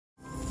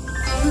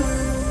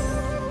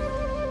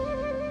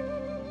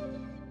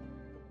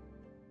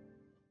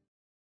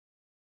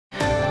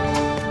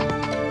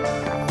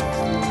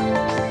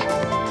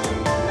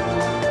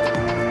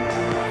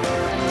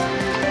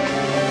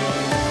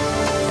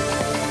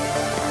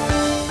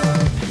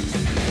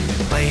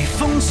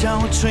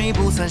鞘，吹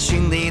不散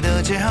心底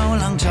的桀骜，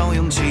浪潮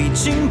涌起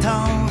惊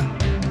涛。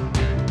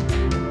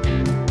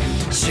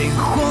熄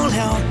火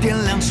了，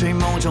点亮睡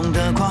梦中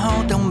的括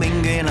号，等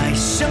明月来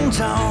相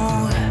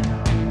照。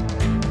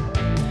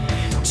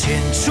剑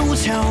出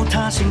鞘，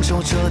他信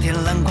守这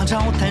天蓝狂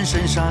潮，贪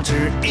生杀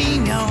之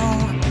1秒。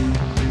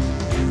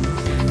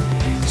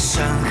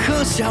山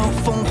河笑，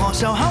烽火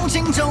消耗，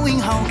轻舟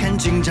引号，看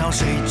今朝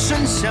谁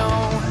真笑。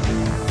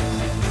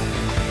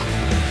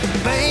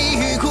悲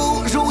与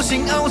苦，如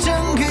心熬，争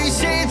与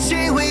血，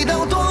皆味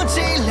道多寂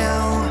寥。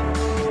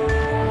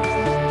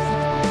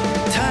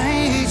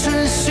太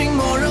春心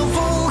莫扰，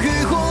风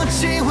与火，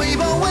皆回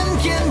报问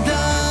天道。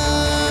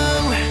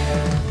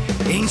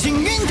引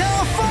擎云涛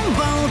风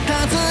暴，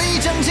他自一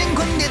将乾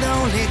坤跌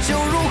倒，烈酒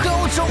入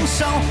喉中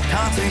烧。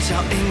他嘴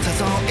角隐藏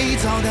走一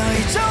遭的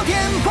一朝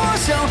天破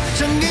晓，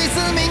生与死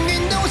命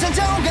运都相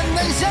交，肝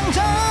胆相照。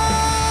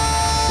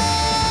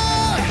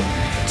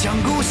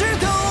将故事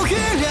都预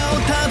料，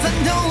他参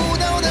透悟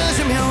道的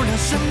玄妙，让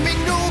生命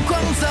如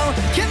狂躁。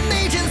天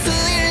地间似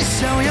一人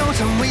逍遥，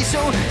常维修，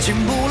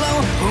情不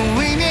老，不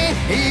为灭，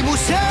亦不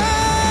消。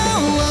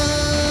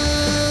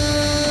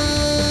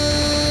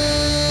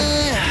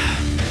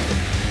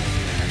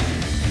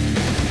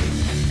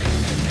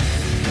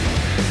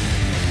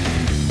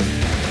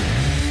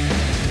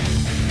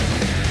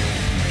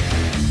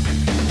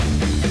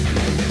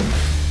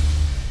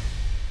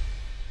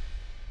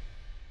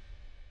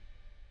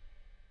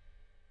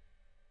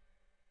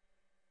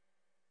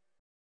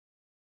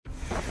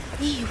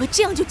你以为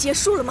这样就结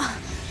束了吗？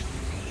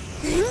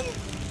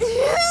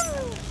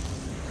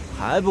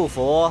还不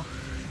服？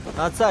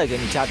那再给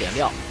你加点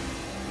料。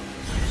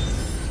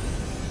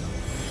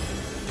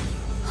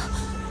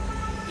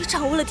你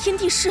掌握了天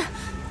地势，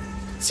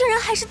竟然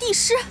还是帝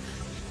师！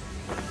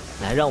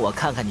来，让我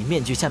看看你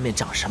面具下面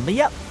长什么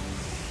样。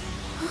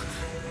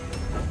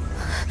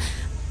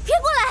别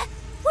过来！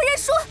我认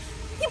输！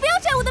你不要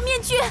摘我的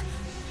面具！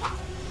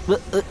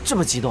这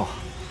么激动？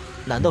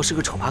难道是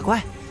个丑八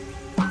怪？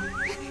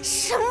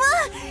什么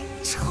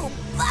丑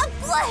八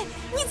怪？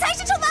你才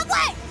是丑八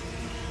怪！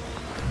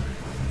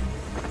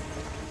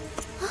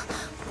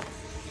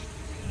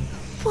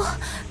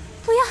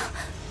不要！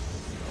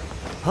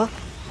啊？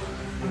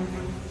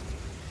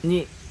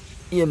你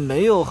也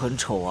没有很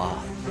丑啊。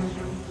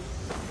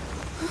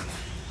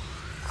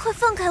快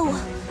放开我！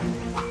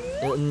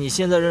你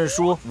现在认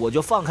输，我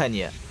就放开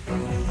你。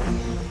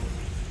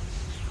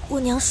我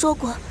娘说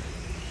过，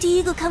第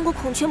一个看过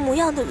孔雀模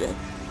样的人，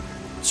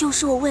就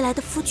是我未来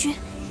的夫君。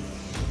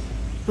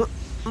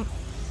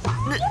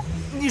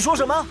你说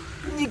什么？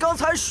你刚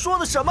才说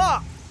的什么？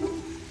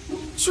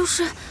就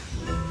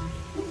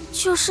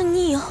是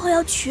你以后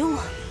要娶我。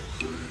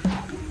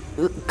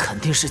肯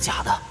定是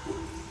假的，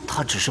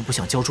他只是不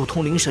想交出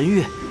通灵神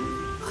域，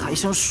还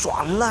想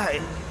耍赖。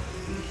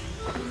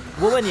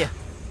我问你，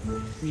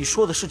你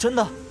说的是真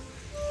的？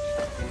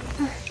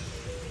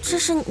这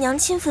是娘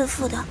亲吩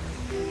咐的。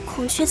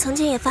孔雀曾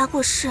经也发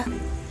过誓。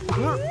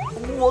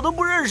我都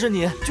不认识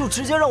你，就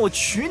直接让我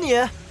娶你？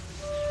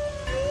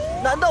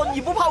难道你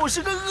不怕我是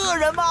个恶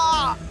人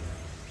吗？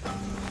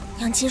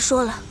娘亲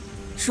说了，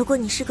如果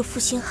你是个负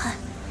心汉，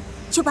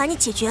就把你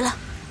解决了。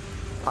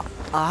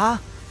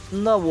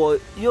那我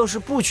要是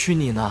不娶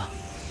你呢？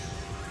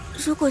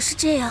如果是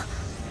这样，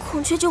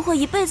孔雀就会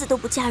一辈子都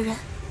不嫁人。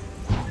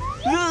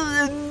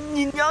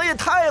你娘也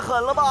太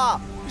狠了吧！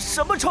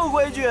什么臭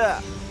规矩？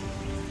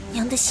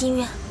娘的心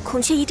愿，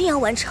孔雀一定要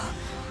完成。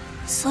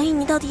所以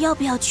你到底要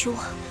不要娶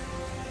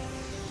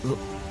我？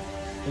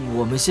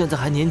我们现在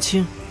还年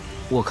轻，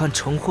我看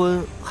成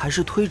婚还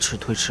是推迟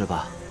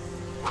吧。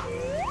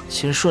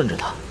先顺着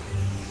他，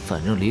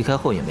反正离开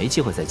后也没机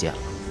会再见了。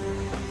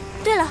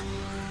对了，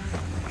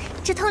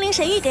这通灵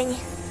神玉给你。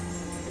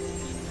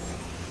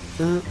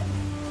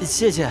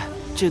谢谢，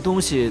这东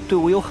西对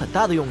我有很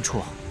大的用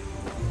处。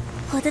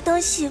我的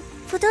东西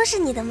不都是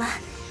你的吗？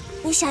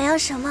你想要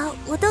什么，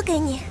我都给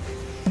你。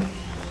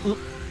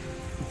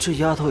这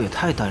丫头也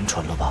太单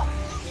纯了吧！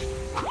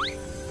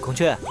孔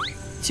雀，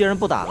既然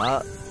不打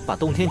了，把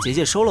洞天结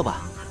界收了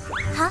吧。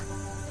好。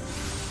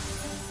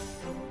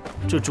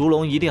这烛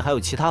龙一定还有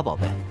其他宝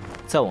贝，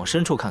再往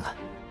深处看看。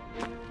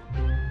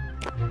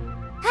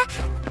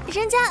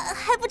人家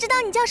还不知道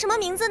你叫什么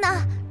名字呢。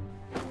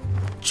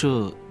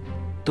这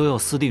都要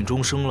私定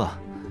终生了，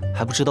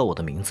还不知道我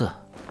的名字，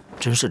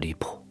真是离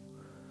谱。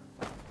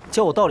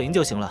叫我道灵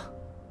就行了。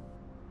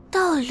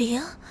道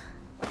灵？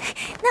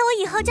那我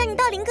以后叫你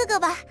道灵哥哥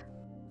吧。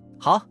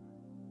好。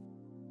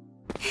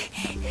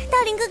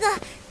道灵哥哥，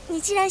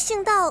你既然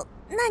姓道，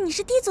那你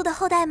是帝族的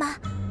后代吗？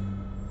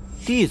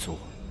帝族？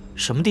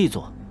什么帝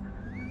族？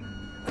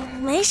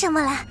没什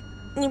么啦，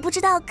你不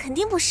知道肯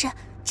定不是，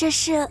这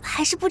事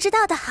还是不知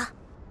道的好。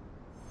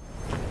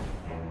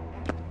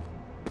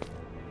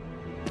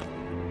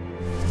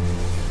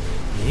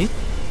咦，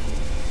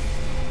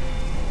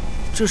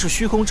这是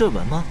虚空阵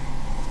纹吗？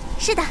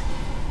是的。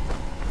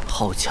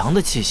好强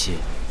的气息，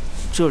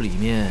这里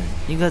面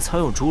应该藏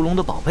有烛龙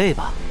的宝贝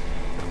吧？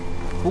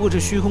不过这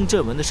虚空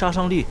阵纹的杀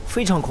伤力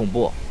非常恐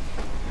怖。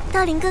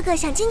道灵哥哥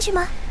想进去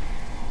吗？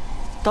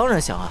当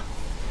然想啊，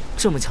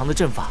这么强的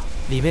阵法，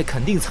里面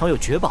肯定藏有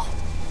绝宝。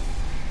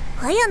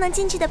我有能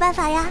进去的办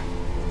法呀。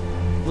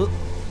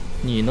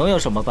你能有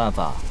什么办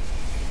法？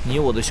你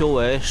我的修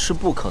为是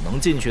不可能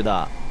进去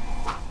的。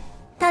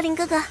道林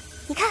哥哥，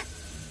你看，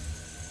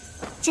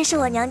这是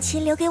我娘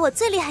亲留给我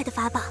最厉害的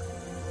法宝，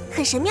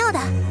很神妙的。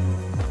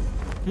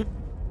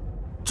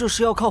这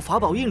是要靠法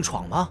宝硬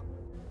闯吗？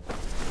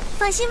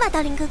放心吧，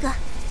道林哥哥，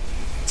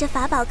这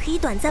法宝可以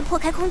短暂破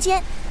开空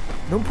间。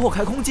能破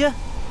开空间？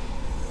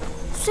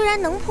虽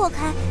然能破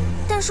开，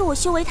但是我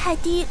修为太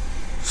低，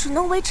只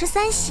能维持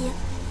3息。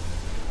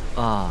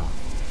啊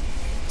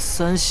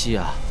，3息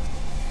啊！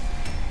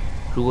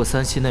如果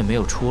3息内没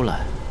有出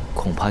来，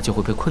恐怕就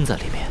会被困在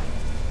里面。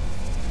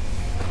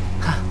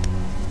哈，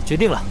决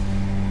定了，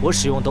我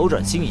使用斗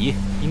转星移，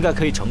应该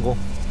可以成功。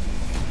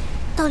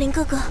道林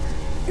哥哥，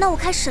那我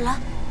开始了，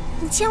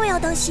你千万要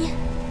当心。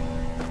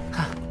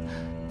哈，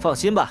放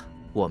心吧，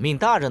我命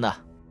大着呢。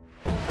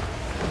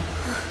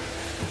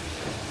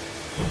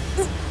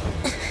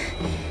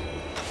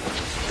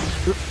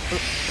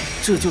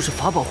这就是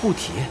法宝护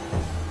体。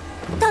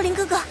道林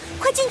哥哥，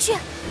快进去！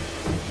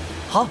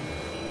好。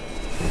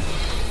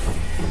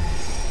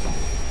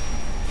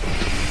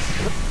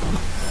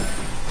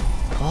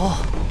哦，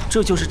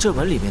这就是阵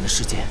纹里面的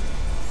世界，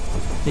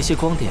那些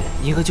光点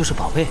应该就是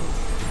宝贝。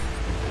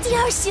第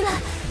2息了，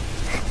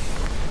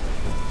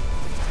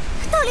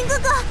道林哥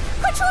哥，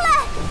快出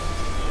来！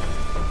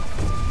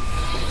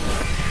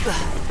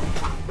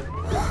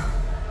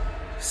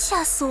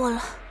吓死我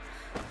了！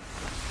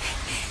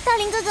道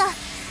林哥哥，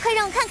快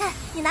让我看看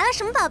你拿了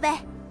什么宝贝。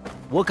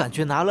我感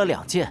觉拿了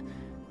2件，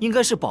应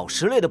该是宝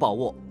石类的宝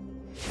物，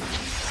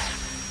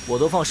我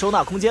都放收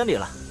纳空间里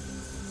了。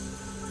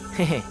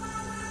嘿嘿，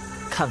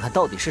看看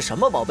到底是什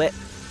么宝贝。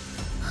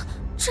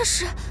这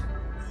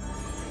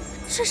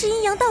是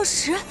阴阳道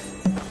石。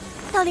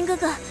道林哥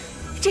哥，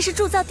这是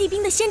铸造地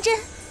兵的仙针。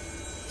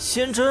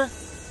仙针？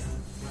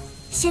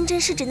仙针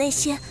是指那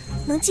些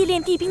能祭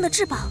炼地兵的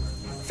至宝，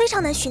非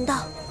常难寻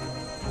到。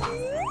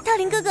道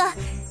林哥哥，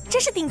这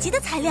是顶级的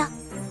材料，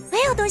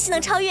没有东西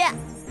能超越。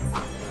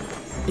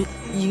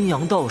阴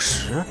阳道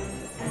石？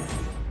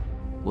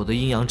我的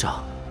阴阳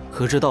掌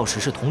和这道石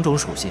是同种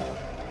属性，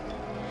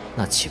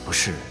那岂不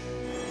是……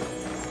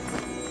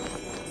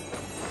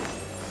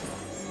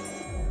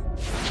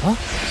啊！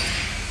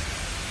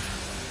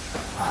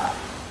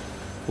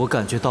我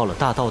感觉到了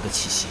大道的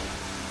气息，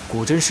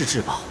果真是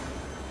至宝。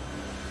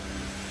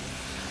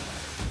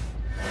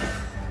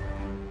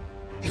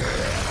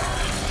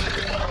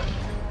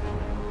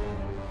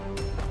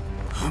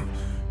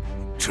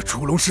这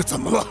烛龙是怎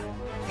么了？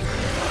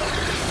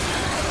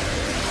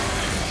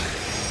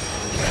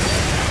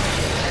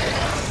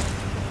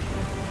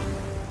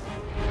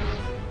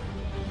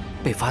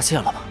被发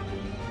现了吗？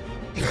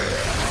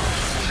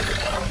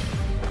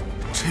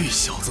这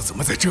小子怎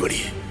么在这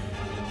里？